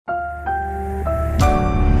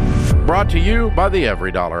Brought to you by the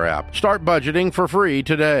EveryDollar app. Start budgeting for free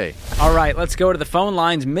today. All right, let's go to the phone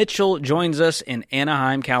lines. Mitchell joins us in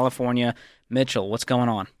Anaheim, California. Mitchell, what's going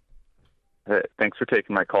on? Hey, thanks for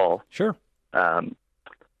taking my call. Sure.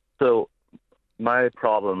 So my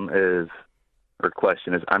problem is, or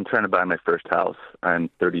question is, I'm trying to buy my first house. I'm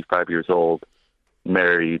 35 years old,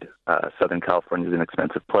 married. Southern California is an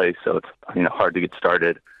expensive place, so it's hard to get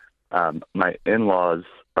started. My in-laws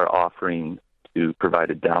are offering to provide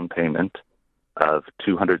a down payment of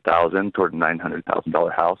 $200,000 toward a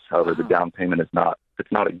 $900,000 house. However, the down payment it's not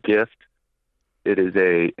a gift. It is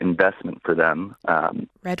a investment for them.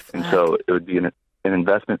 Red flag. And so it would be an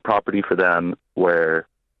investment property for them where,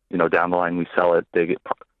 down the line we sell it, they get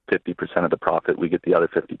 50% of the profit, we get the other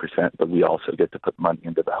 50%, but we also get to put money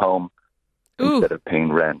into the home instead of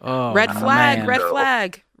paying rent. Oh, red flag,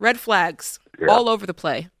 man. red flags Yeah. all over the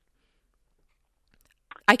play.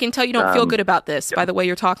 I can tell you don't feel good about this by the way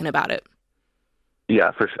you're talking about it.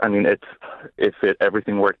 Yeah, for sure. I mean, if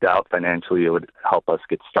everything worked out financially, it would help us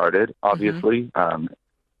get started, obviously.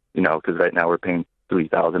 Because right now we're paying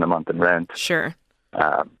 $3,000 a month in rent. Sure.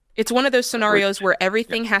 It's one of those scenarios where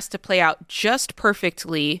everything has to play out just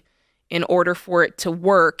perfectly in order for it to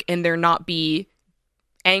work and there not be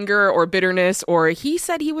anger or bitterness or he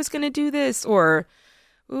said he was going to do this or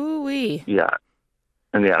ooh-wee. Yeah.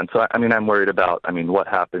 And so, I'm worried about, what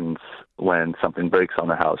happens when something breaks on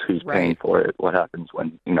the house? Who's paying for it? What happens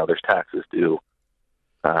when, there's taxes due?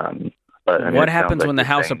 What happens when the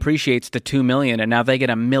house appreciates to $2 million and now they get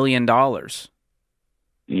 $1 million?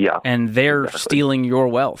 Yeah. And they're stealing your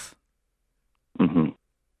wealth. Mm-hmm.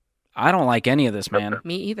 I don't like any of this, man.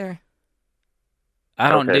 Me either. I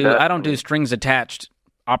don't do strings attached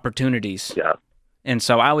opportunities. Yeah. And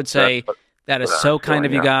so I would say that is so kind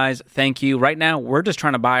of you guys. Thank you. Right now, we're just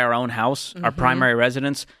trying to buy our own house, our primary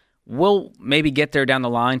residence. We'll maybe get there down the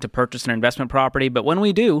line to purchase an investment property, but when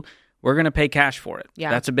we do, we're going to pay cash for it. Yeah.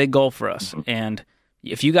 That's a big goal for us. And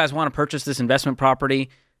if you guys want to purchase this investment property,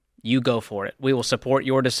 you go for it. We will support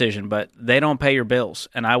your decision, but they don't pay your bills,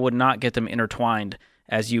 and I would not get them intertwined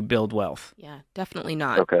as you build wealth. Yeah, definitely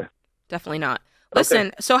not. Okay. Definitely not.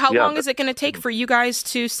 Listen, so how long is it going to take for you guys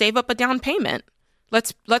to save up a down payment?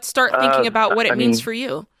 Let's start thinking about what it means for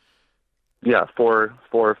you. Yeah, 4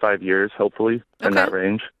 or 5 years, hopefully, in that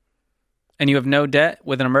range. And you have no debt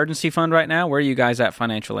with an emergency fund right now? Where are you guys at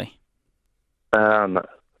financially? I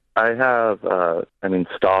have,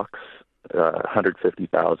 stocks,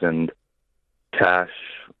 150,000, cash,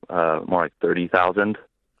 more like 30,000.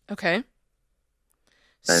 Okay.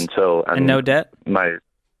 And so, and no debt? My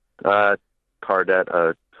car debt,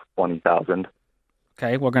 20,000.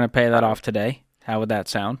 Okay, we're going to pay that off today. How would that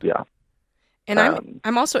sound? Yeah. And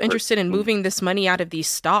I'm also interested in moving this money out of these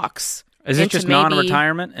stocks. Is it just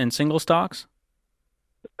non-retirement and single stocks?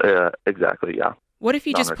 Exactly, yeah. What if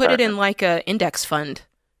you just put it in like a index fund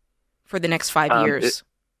for the next 5 years?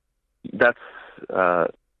 That's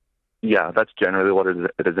generally what it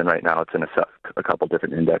is in right now. It's in a couple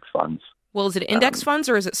different index funds. Well, is it index funds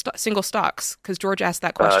or is it single stocks? Because George asked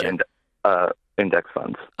that question. Index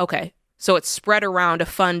funds. Okay. So it's spread around a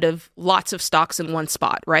fund of lots of stocks in one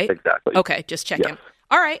spot, right? Exactly. Okay, just checking. Yes.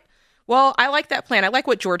 All right. Well, I like that plan. I like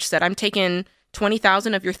what George said. I'm taking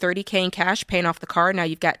 $20,000 of your $30K in cash, paying off the car. Now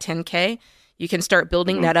you've got $10K. You can start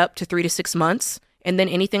building that up to 3 to 6 months, and then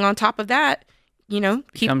anything on top of that,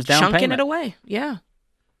 keep chunking it away. Yeah.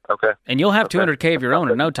 Okay. And you'll have $200K of your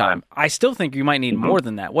own in no time. I still think you might need more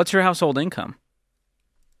than that. What's your household income?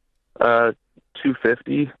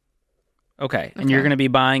 $250. Okay. And you're going to be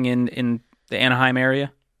buying in the Anaheim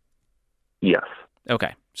area? Yes.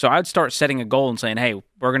 Okay. So I'd start setting a goal and saying, hey,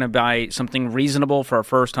 we're going to buy something reasonable for our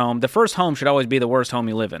first home. The first home should always be the worst home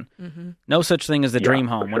you live in. Mm-hmm. No such thing as the dream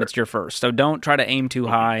home when it's your first. So don't try to aim too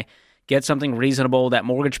high. Get something reasonable. That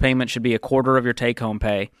mortgage payment should be a quarter of your take-home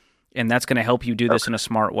pay, and that's going to help you do this in a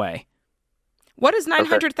smart way. What does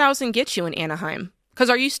 $900,000 get you in Anaheim? Because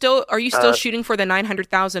are you still shooting for the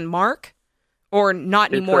 $900,000 mark? Or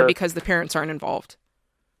not anymore because the parents aren't involved?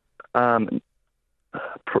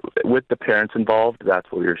 With the parents involved, that's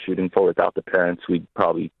what we were shooting for. Without the parents, we'd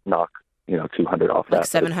probably knock, 200 off that. Like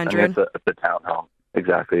 700? It's a townhome.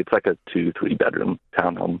 Exactly. It's like a 2-3 bedroom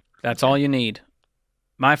townhome. That's all you need.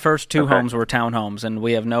 My first two homes were townhomes, and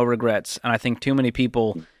we have no regrets. And I think too many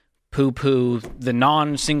people poo-poo the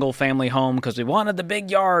non-single family home because we wanted the big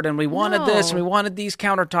yard, and we wanted this, and we wanted these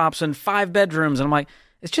countertops and 5 bedrooms. And I'm like,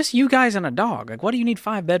 it's just you guys and a dog. Like, what do you need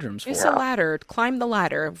 5 bedrooms for? It's a ladder. Climb the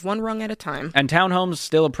ladder, one rung at a time. And townhomes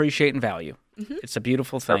still appreciate in value. Mm-hmm. It's a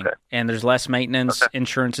beautiful thing. Okay. And there's less maintenance. Okay.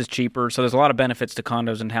 Insurance is cheaper. So there's a lot of benefits to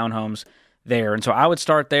condos and townhomes. there. And so I would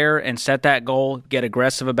start there and set that goal, get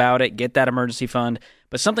aggressive about it, get that emergency fund.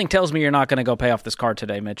 But something tells me you're not going to go pay off this car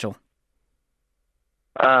today, Mitchell.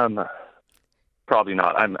 Probably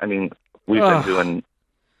not. I mean, we've been doing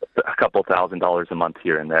a couple $1,000s a month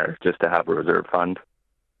here and there just to have a reserve fund.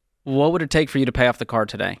 What would it take for you to pay off the car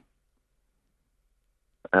today?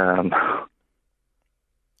 I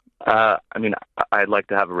mean, I'd like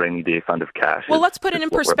to have a rainy day fund of cash. Well, let's put it in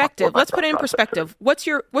perspective. What's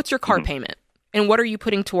your car payment, and what are you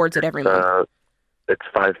putting towards it every month? It's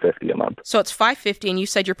 $550 a month. So it's $550, and you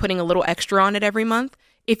said you're putting a little extra on it every month.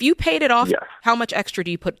 If you paid it off, yes. How much extra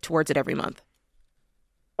do you put towards it every month?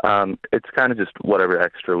 It's kind of just whatever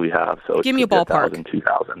extra we have. So give me a ballpark.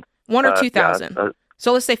 2,000. 1 or 2,000. Yeah,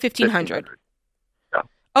 so let's say 1,500. Yeah.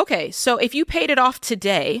 Okay, so if you paid it off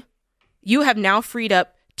today, you have now freed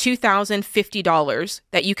up $2,050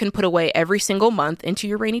 that you can put away every single month into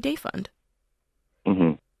your rainy day fund.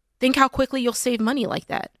 Mm-hmm. Think how quickly you'll save money like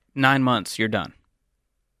that. 9 months, you're done.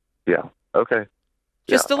 Yeah. Okay.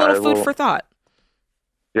 Just a little food for thought.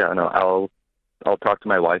 Yeah. No, I'll talk to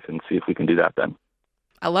my wife and see if we can do that then.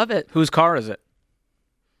 I love it. Whose car is it?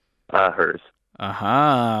 Hers.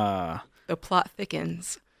 Aha. The plot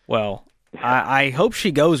thickens. Well, I hope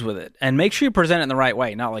she goes with it. And make sure you present it in the right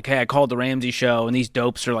way. Not like, hey, I called the Ramsey show and these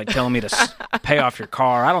dopes are like telling me to pay off your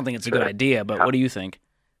car. I don't think it's a good idea, but what do you think?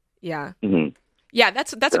 Yeah. Mm-hmm. Yeah,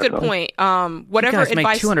 that's a good point. Whatever you guys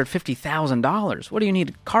advice make $250,000. What do you need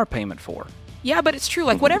a car payment for? Yeah, but it's true.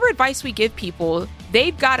 Like whatever advice we give people,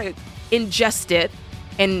 they've got to ingest it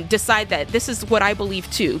and decide that this is what I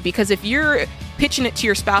believe too. Because if you're pitching it to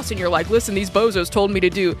your spouse and you're like, listen, these bozos told me to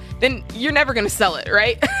do, then you're never going to sell it,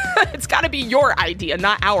 right? It's got to be your idea,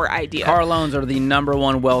 not our idea. Car loans are the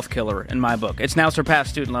 #1 wealth killer in my book. It's now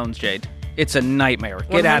surpassed student loans, Jade. It's a nightmare.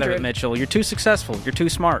 Get 100. out of it, Mitchell. You're too successful. You're too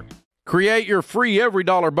smart. Create your free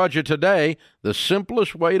EveryDollar budget today, the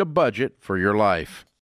simplest way to budget for your life.